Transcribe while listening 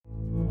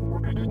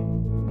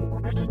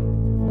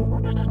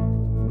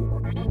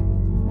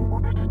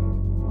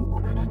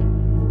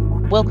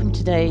Welcome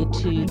today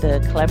to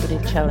the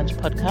Collaborative Challenge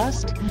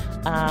podcast.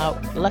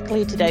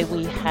 Luckily today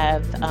we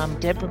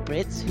have Deborah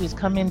Britz, who's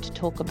come in to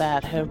talk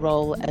about her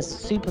role as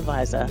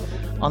supervisor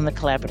on the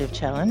Collaborative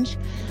Challenge.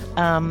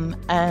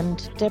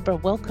 And Deborah,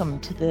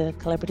 welcome to the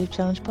Collaborative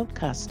Challenge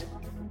podcast.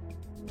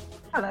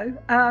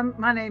 Hello,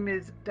 my name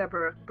is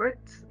Deborah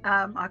Britz.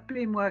 I've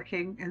been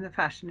working in the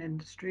fashion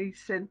industry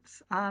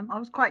since I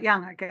was quite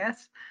young, I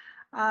guess.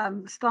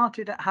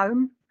 Started at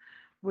home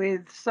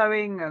with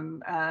sewing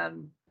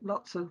and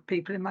lots of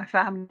people in my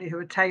family who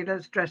were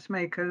tailors,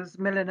 dressmakers,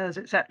 milliners,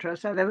 etc.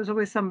 So there was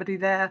always somebody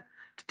there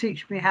to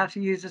teach me how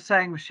to use a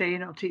sewing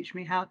machine or teach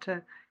me how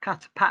to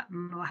cut a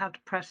pattern or how to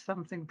press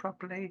something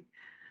properly,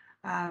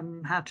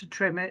 how to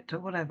trim it or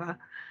whatever.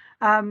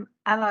 And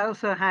I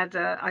also had,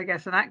 I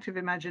guess, an active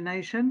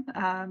imagination.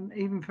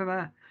 Even from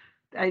a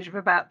age of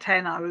about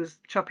 10, I was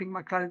chopping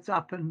my clothes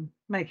up and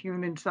making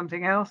them into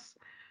something else.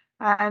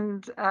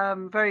 And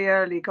very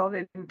early got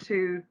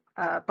into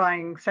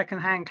buying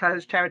second-hand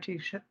clothes,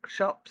 charity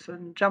shops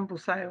and jumble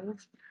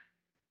sales,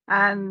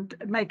 and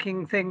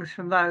making things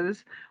from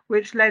those,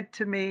 which led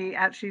to me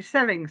actually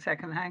selling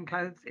second-hand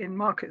clothes in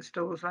market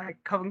stores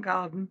like Covent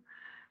Garden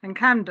and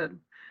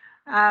Camden.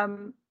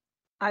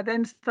 I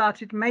then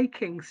started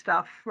making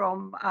stuff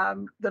from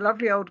the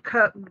lovely old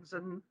curtains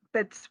and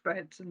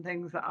bedspreads and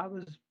things that I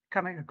was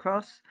coming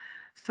across.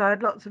 So I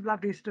had lots of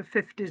lovely sort of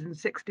 50s and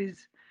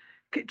 60s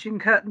kitchen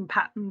curtain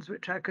patterns,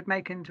 which I could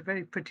make into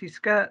very pretty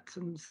skirts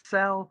and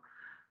sell,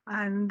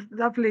 and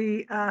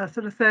lovely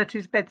sort of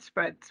 30s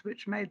bedspreads,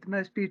 which made the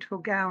most beautiful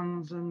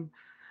gowns and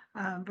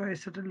very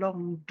sort of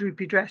long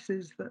droopy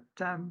dresses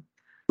that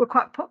were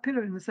quite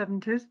popular in the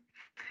 70s.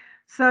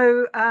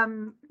 So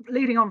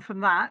leading on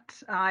from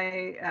that,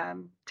 I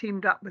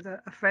teamed up with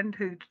a friend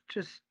who'd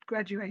just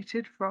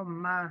graduated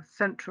from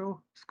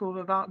Central School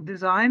of Art and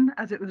Design,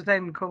 as it was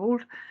then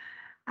called.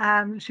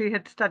 She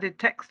had studied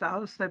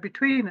textiles. So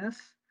between us,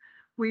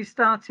 we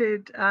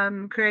started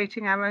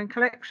creating our own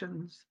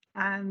collections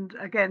and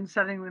again,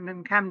 selling them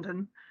in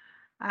Camden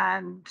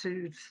and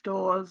to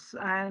stores.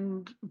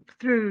 And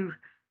through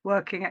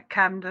working at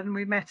Camden,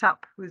 we met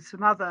up with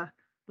some other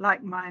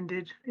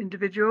like-minded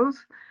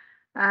individuals.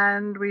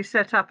 And we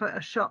set up a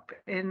shop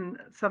in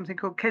something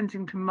called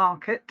Kensington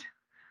Market,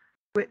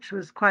 which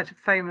was quite a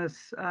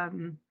famous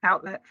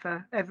outlet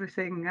for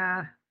everything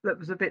that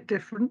was a bit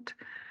different.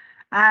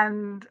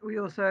 And we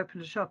also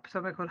opened a shop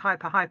somewhere called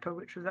Hyper,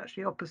 which was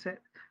actually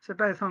opposite. So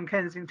both on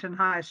Kensington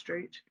High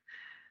Street.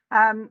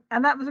 And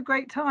that was a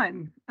great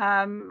time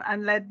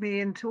and led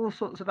me into all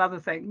sorts of other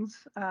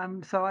things.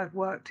 So I've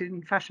worked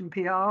in fashion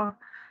PR.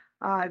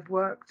 I've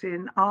worked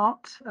in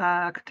art,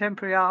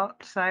 contemporary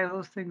art,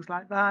 sales, things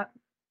like that.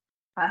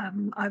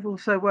 I've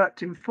also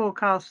worked in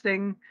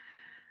forecasting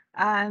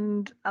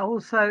and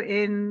also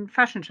in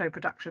fashion show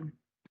production.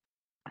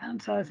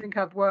 And so I think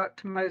I've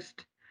worked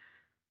most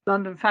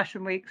London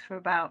Fashion Weeks for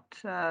about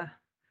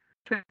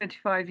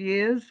 25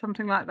 years,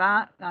 something like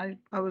that.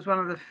 I was one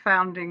of the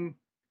founding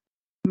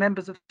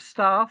members of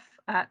staff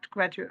at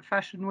Graduate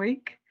Fashion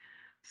Week.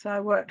 So I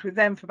worked with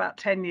them for about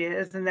 10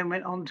 years and then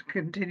went on to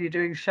continue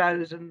doing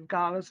shows and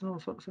galas and all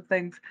sorts of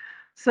things.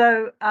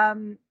 So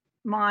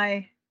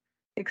my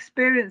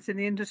experience in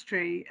the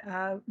industry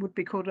would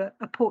be called a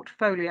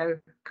portfolio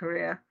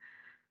career,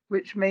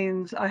 which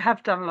means I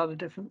have done a lot of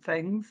different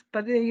things,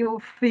 but they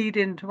all feed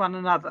into one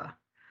another.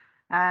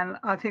 And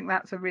I think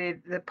that's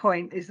the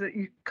point is that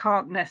you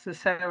can't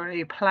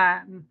necessarily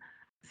plan,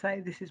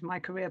 say, this is my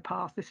career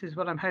path, this is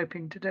what I'm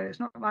hoping to do.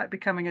 It's not like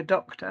becoming a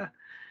doctor.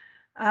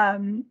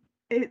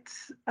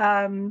 It's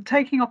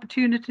taking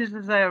opportunities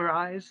as they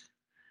arise,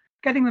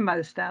 getting the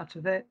most out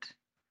of it,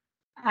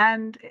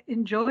 and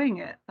enjoying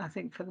it, I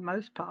think, for the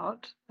most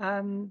part.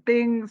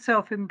 Being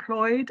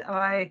self-employed,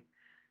 I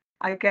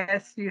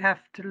guess you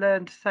have to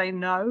learn to say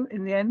no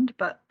in the end,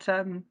 but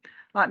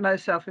like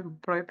most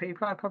self-employed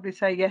people, I probably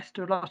say yes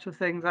to a lot of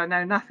things I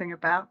know nothing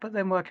about, but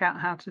then work out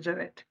how to do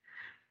it.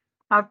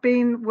 I've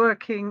been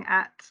working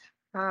at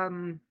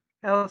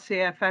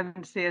LCF and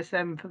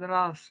CSM for the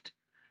last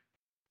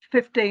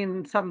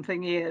 15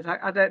 something years.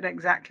 I don't know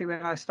exactly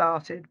when I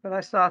started, but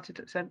I started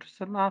at Central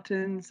St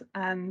Martin's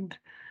and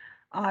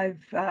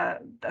I've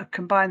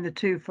combined the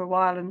two for a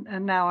while,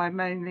 and now I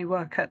mainly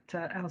work at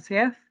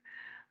LCF,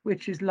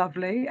 which is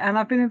lovely. And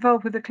I've been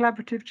involved with the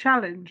Collaborative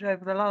Challenge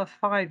over the last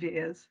 5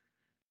 years.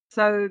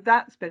 So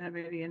that's been a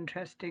really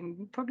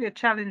interesting, probably a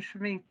challenge for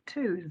me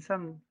too, in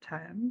some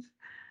terms.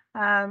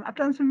 I've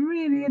done some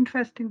really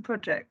interesting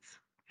projects.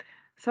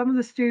 Some of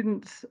the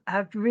students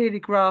have really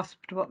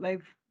grasped what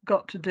they've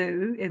got to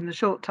do in the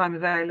short time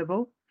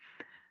available,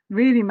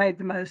 really made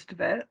the most of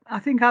it. I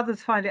think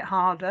others find it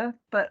harder,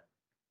 but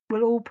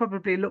we'll all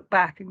probably look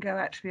back and go,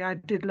 actually, I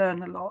did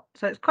learn a lot.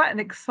 So it's quite an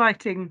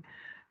exciting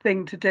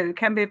thing to do. It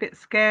can be a bit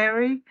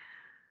scary,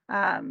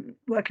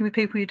 working with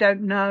people you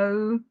don't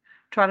know,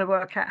 trying to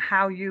work out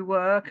how you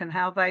work and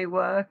how they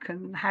work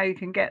and how you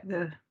can get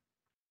the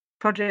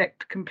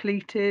project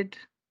completed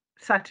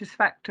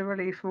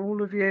satisfactorily for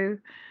all of you,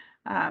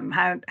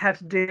 how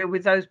to deal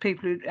with those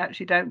people who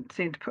actually don't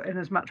seem to put in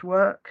as much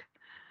work.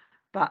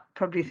 but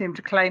probably seem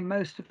to claim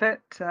most of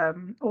it,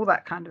 all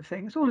that kind of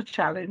thing. It's all a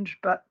challenge,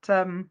 but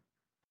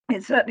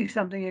it's certainly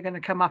something you're going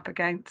to come up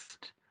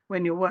against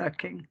when you're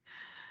working.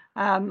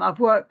 I've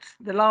worked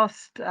the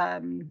last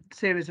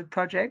series of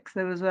projects.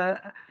 There was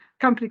a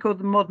company called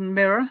the Modern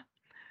Mirror,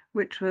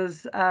 which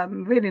was a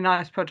really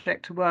nice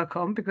project to work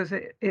on because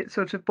it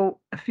sort of brought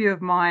a few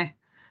of my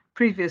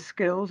previous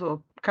skills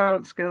or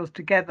current skills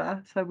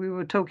together. So we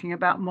were talking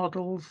about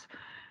models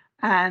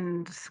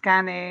and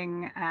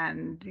scanning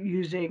and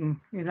using,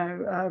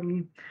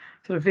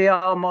 sort of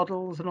VR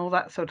models and all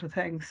that sort of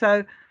thing.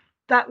 So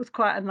that was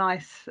quite a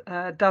nice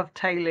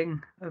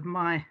dovetailing of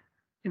my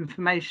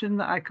information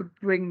that I could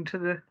bring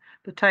to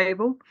the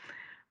table,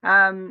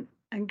 and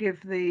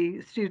give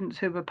the students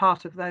who were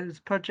part of those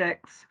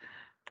projects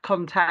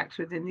contacts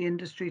within the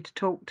industry to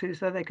talk to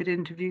so they could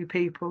interview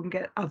people and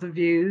get other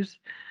views.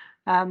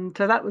 So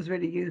that was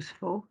really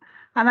useful.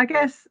 And I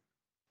guess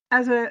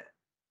as a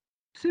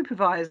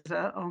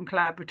supervisor on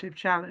Collaborative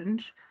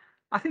Challenge,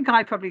 I think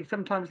I probably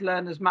sometimes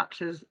learn as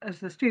much as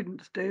the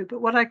students do,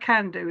 but what I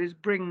can do is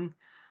bring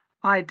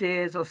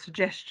ideas or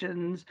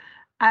suggestions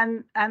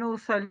and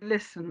also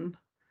listen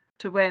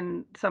to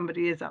when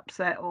somebody is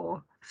upset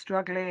or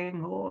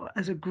struggling, or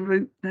as a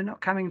group they're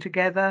not coming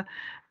together.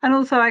 And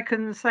also I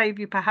can save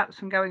you perhaps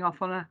from going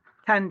off on a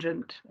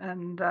tangent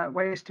and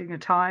wasting your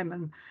time,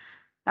 and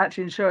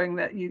actually ensuring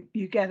that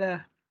you get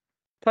a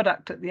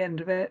product at the end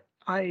of it,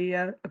 i.e.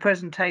 a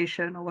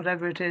presentation or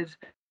whatever it is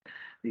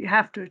that you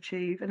have to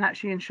achieve, and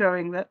actually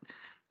ensuring that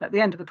at the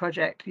end of the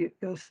project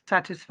you're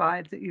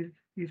satisfied that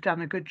you've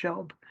done a good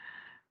job.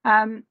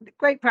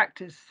 Great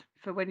practice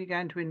for when you go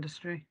into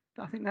industry.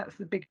 I think that's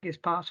the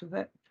biggest part of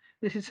it.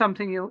 This is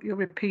something you'll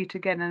repeat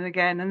again and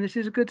again, and this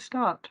is a good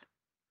start.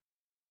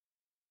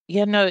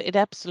 Yeah, no, it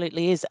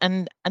absolutely is.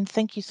 And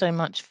thank you so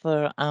much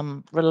for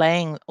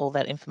relaying all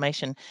that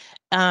information.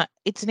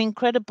 It's an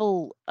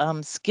incredible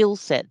skill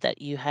set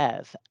that you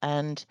have.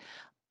 And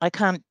I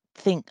can't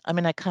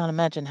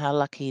imagine how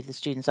lucky the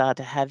students are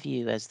to have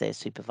you as their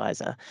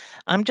supervisor.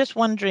 I'm just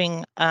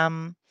wondering,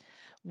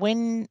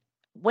 when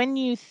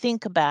you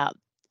think about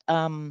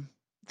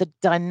the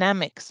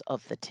dynamics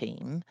of the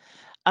team,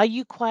 are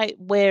you quite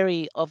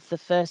wary of the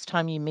first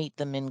time you meet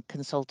them in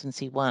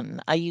Consultancy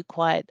One? Are you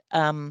quite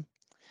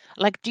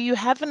do you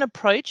have an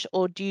approach,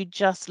 or do you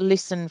just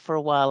listen for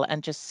a while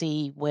and just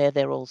see where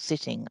they're all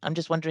sitting? I'm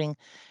just wondering,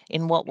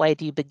 in what way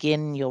do you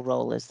begin your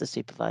role as the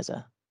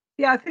supervisor?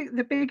 Yeah, I think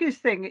the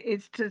biggest thing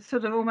is to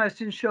sort of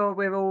almost ensure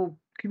we're all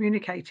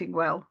communicating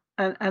well.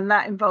 And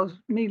that involves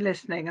me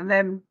listening and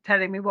them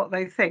telling me what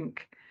they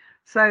think.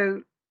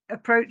 So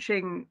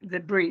approaching the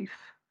brief,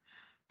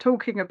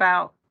 talking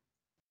about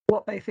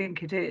what they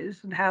think it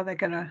is and how they're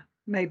going to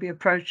maybe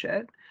approach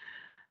it,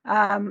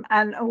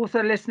 and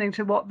also listening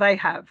to what they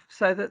have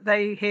so that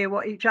they hear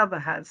what each other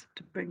has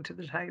to bring to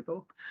the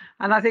table.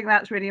 And I think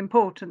that's really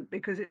important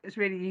because it's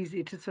really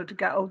easy to sort of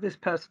go, oh, this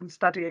person's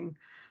studying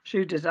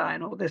shoe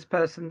design or this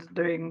person's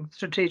doing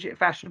strategic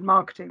fashion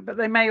marketing, but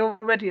they may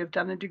already have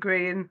done a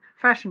degree in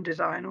fashion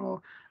design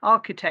or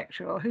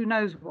architecture or who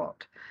knows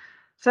what.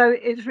 So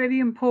it's really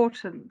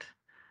important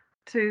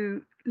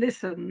to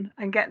listen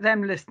and get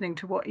them listening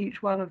to what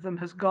each one of them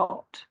has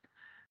got,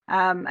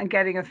 and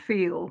getting a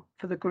feel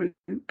for the group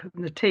and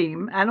the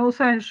team, and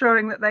also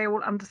ensuring that they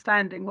all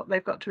understanding what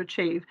they've got to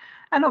achieve.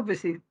 And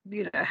obviously,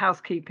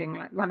 housekeeping,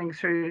 like running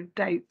through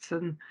dates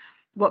and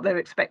what they're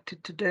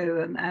expected to do,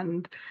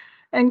 and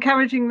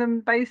encouraging them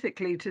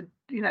basically to,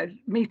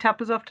 meet up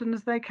as often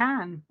as they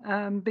can,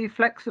 be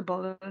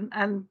flexible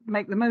and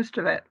make the most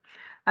of it,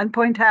 and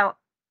point out,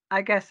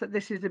 I guess, that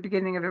this is the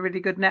beginning of a really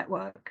good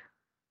network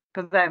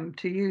for them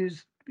to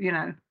use,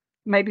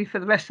 maybe for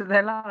the rest of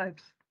their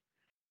lives.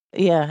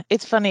 Yeah,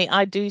 it's funny.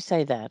 I do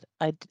say that.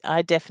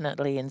 I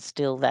definitely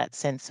instill that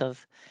sense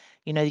of,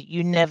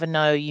 you never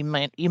know. You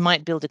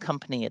might build a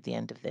company at the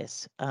end of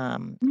this.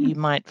 You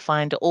might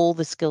find all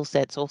the skill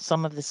sets or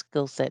some of the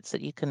skill sets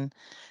that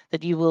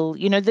you'll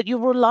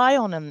rely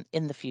on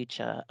in the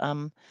future.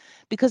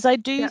 Because I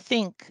do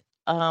think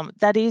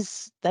that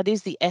is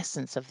the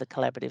essence of the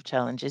Collaborative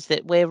Challenge, is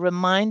that we're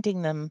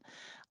reminding them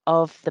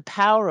of the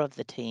power of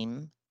the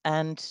team,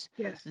 and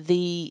Yes.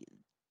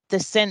 the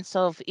sense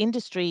of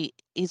industry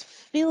is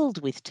filled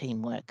with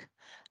teamwork.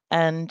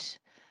 And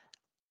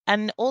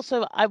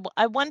also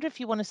I wonder if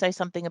you want to say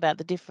something about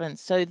the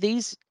difference. So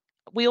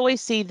we always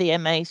see the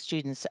MA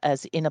students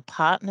as in a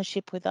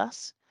partnership with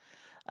us,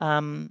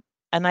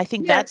 and I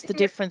think that's the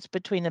difference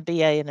between a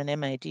BA and an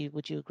MA.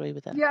 Would you agree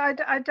with that? Yeah,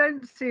 I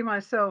don't see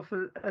myself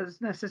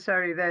as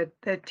necessarily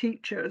their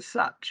teacher as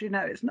such.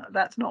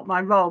 That's not my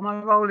role.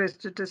 My role is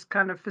to just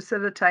kind of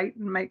facilitate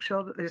and make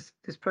sure that this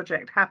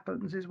project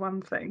happens is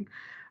one thing,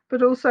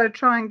 but also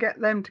try and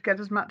get them to get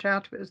as much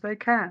out of it as they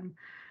can.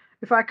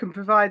 If I can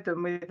provide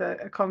them with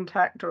a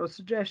contact or a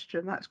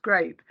suggestion, that's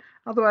great.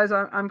 Otherwise,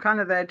 I'm kind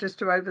of there just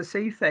to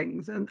oversee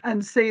things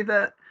and see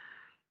that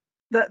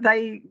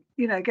they,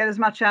 get as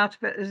much out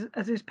of it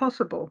as is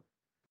possible.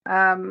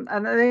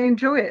 and they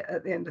enjoy it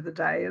at the end of the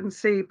day and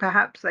see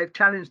perhaps they've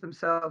challenged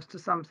themselves to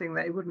something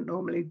they wouldn't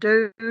normally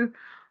do,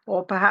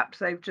 or perhaps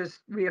they've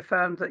just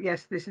reaffirmed that,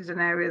 yes, this is an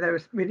area they're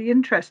really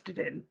interested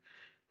in.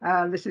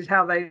 This is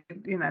how they,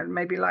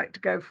 maybe like to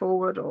go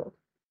forward, or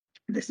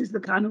this is the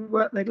kind of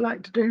work they'd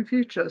like to do in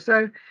future.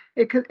 So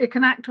it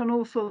can act on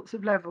all sorts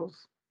of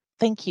levels.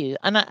 Thank you.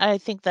 And I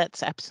think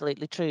that's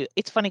absolutely true.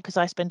 It's funny because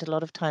I spend a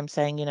lot of time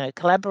saying,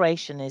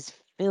 collaboration is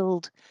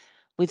filled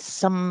with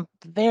some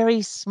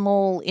very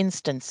small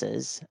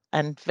instances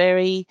and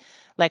very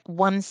like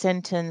one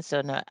sentence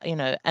and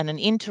and an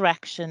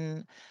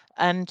interaction.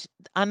 And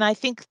I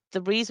think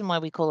the reason why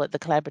we call it the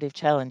collaborative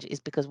challenge is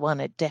because, one,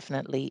 it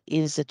definitely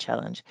is a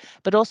challenge,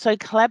 but also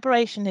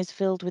collaboration is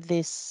filled with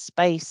this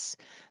space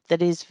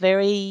that is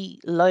very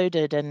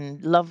loaded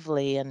and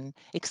lovely and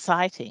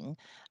exciting.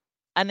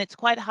 And it's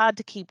quite hard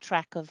to keep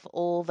track of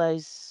all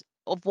those,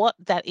 of what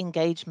that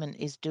engagement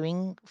is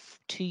doing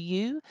to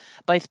you,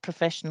 both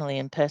professionally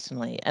and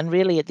personally. And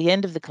really, at the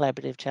end of the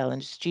collaborative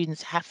challenge,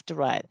 students have to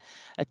write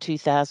a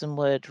 2,000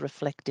 word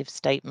reflective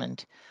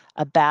statement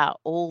about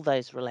all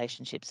those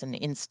relationships and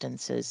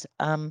instances.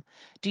 Do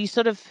you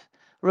sort of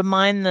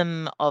remind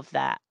them of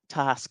that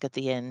task at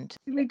the end?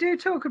 We do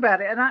talk about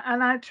it,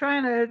 and I try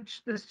and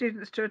urge the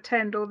students to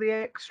attend all the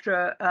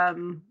extra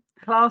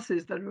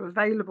classes that are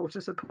available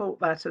to support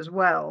that as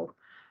well,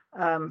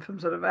 from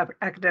sort of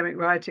academic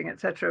writing,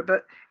 etc.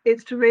 But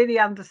it's to really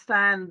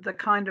understand the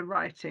kind of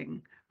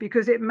writing,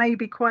 because it may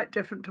be quite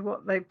different to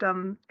what they've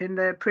done in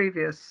their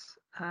previous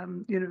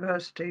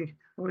university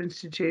or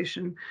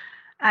institution,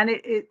 and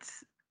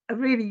it's a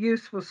really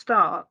useful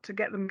start to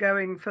get them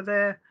going for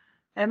their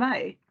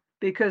MA,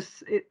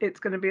 because it's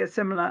going to be a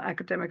similar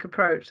academic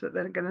approach that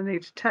they're going to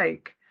need to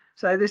take.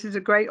 So this is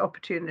a great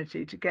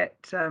opportunity to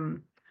get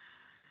to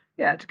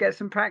get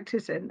some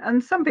practice in.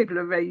 And some people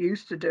are very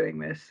used to doing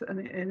this, and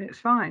it's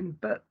fine.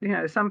 But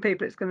some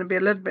people, it's going to be a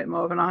little bit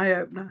more of an eye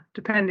opener,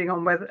 depending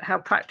on how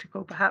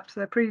practical perhaps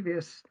their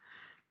previous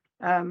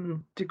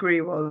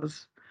degree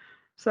was.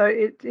 So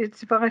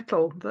it's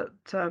vital that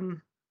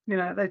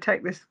they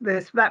take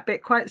that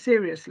bit quite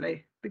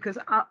seriously, because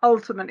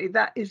ultimately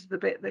that is the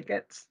bit that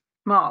gets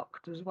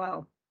marked as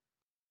well.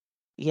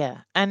 Yeah,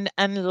 and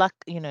luck,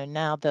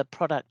 now the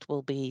product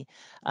will be,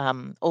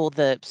 or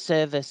the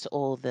service,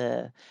 or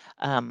the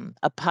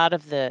a part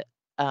of the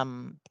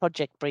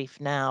project brief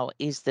now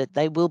is that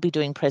they will be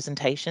doing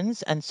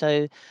presentations, and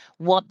so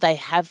what they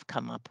have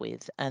come up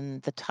with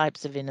and the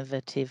types of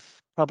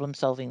innovative problem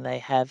solving they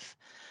have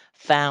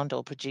found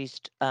or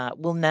produced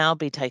will now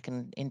be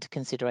taken into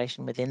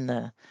consideration within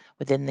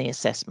the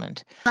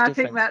assessment. I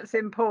think that's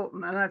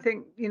important, and I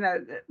think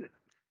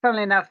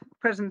funnily enough,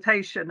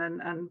 presentation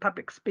and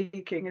public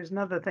speaking is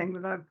another thing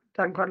that I've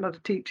done quite a lot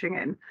of teaching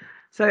in.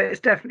 So it's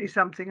definitely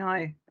something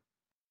I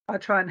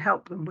try and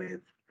help them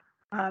with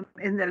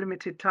in the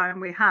limited time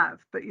we have.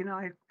 But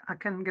I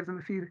can give them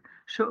a few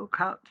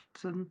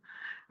shortcuts, and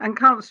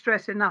can't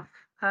stress enough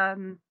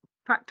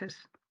practice.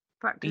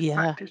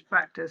 Yeah.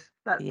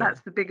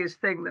 That's the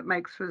biggest thing that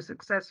makes for a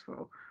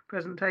successful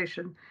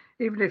presentation.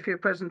 Even if your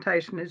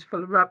presentation is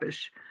full of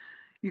rubbish,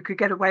 you could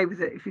get away with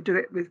it if you do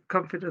it with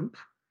confidence.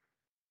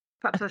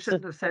 Perhaps I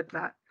shouldn't have said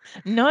that.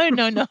 No.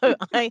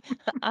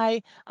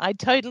 I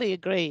totally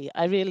agree.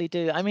 I really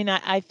do. I mean,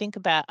 I think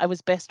about, I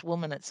was best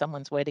woman at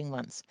someone's wedding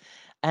once,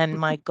 and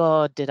my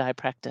God, did I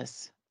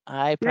practice.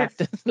 I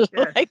practiced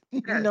like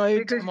no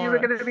because tomorrow. you were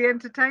going to be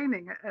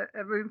entertaining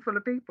a room full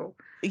of people.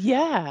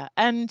 Yeah,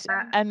 and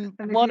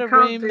what a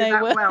room they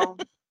were. Well,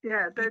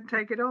 don't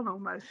take it on,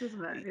 almost,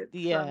 isn't it?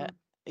 Yeah.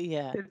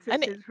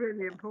 It's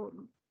really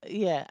important.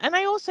 Yeah, and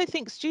I also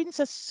think students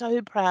are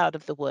so proud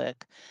of the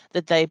work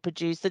that they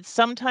produce that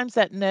sometimes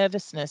that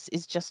nervousness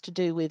is just to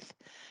do with,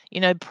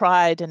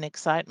 pride and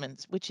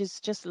excitement, which is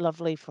just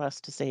lovely for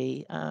us to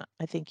see.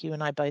 I think you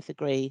and I both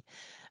agree.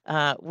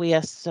 We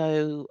are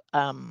so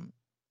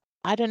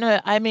I don't know.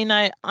 I mean,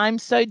 I'm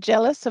so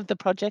jealous of the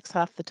projects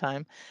half the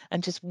time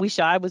and just wish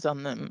I was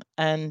on them.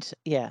 And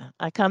yeah,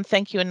 I can't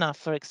thank you enough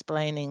for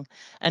explaining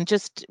and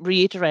just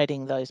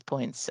reiterating those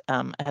points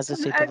as a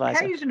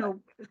supervisor.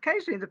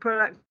 Occasionally the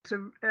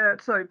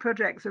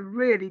projects are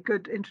really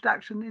good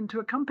introduction into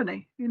a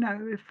company.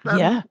 If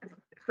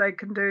they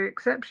can do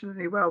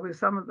exceptionally well with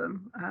some of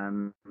them,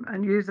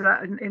 and use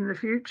that in the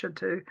future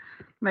to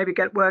maybe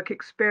get work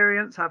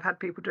experience. I've had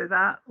people do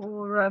that,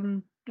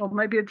 or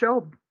maybe a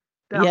job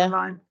down the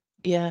line.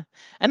 Yeah.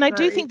 And I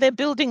do think they're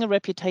building a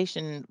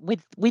reputation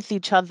with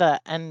each other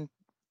and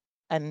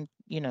in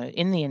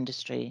the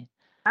industry.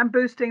 And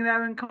boosting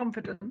their own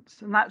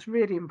confidence. And that's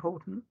really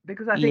important,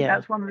 because I think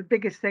that's one of the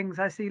biggest things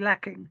I see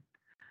lacking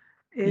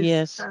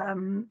is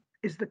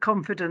the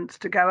confidence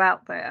to go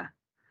out there.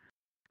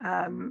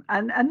 And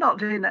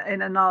not in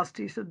a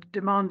nasty sort of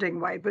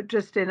demanding way, but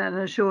just in an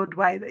assured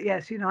way that,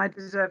 yes, I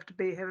deserve to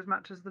be here as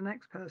much as the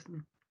next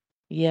person.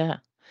 Yeah.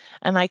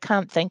 And I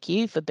can't thank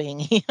you for being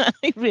here.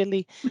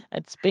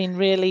 It's been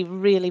really,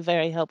 really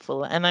very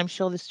helpful. And I'm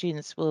sure the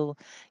students will,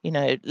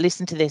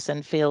 listen to this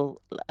and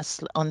feel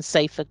on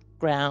safer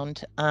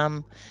ground.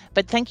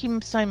 But thank you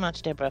so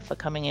much, Deborah, for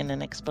coming in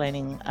and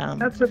explaining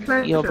That's a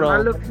pleasure. your role. I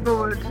look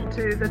forward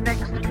to the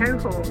next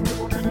cohort.